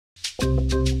One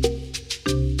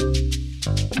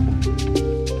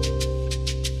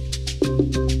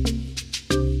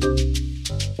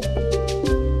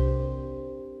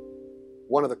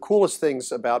of the coolest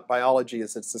things about biology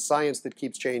is it's the science that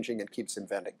keeps changing and keeps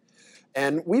inventing.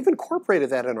 And we've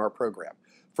incorporated that in our program.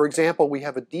 For example, we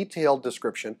have a detailed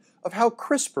description of how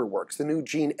CRISPR works, the new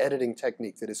gene editing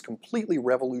technique that is completely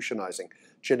revolutionizing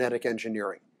genetic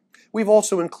engineering. We've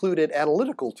also included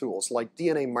analytical tools like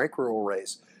DNA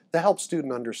microarrays to help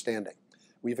student understanding.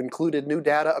 We've included new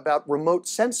data about remote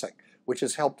sensing, which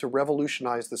has helped to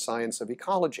revolutionize the science of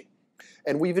ecology.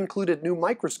 And we've included new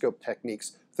microscope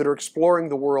techniques that are exploring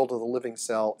the world of the living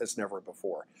cell as never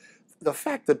before. The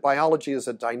fact that biology is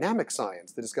a dynamic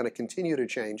science that is going to continue to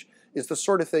change is the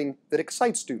sort of thing that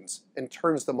excites students and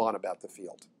turns them on about the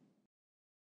field.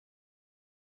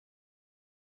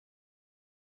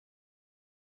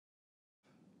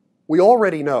 We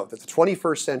already know that the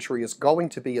 21st century is going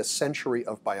to be a century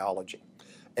of biology.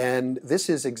 And this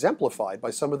is exemplified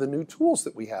by some of the new tools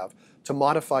that we have to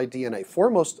modify DNA,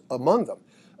 foremost among them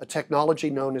a technology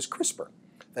known as CRISPR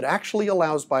that actually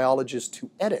allows biologists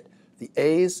to edit the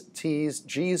A's, T's,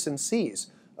 G's, and C's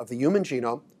of the human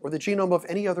genome or the genome of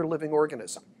any other living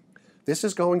organism. This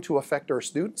is going to affect our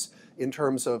students in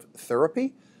terms of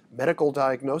therapy, medical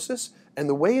diagnosis, and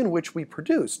the way in which we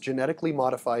produce genetically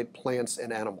modified plants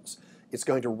and animals. It's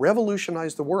going to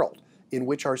revolutionize the world in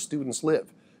which our students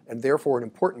live, and therefore an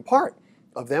important part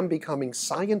of them becoming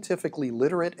scientifically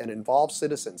literate and involved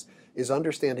citizens is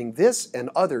understanding this and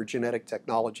other genetic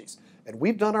technologies. And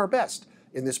we've done our best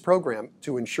in this program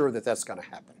to ensure that that's going to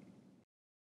happen.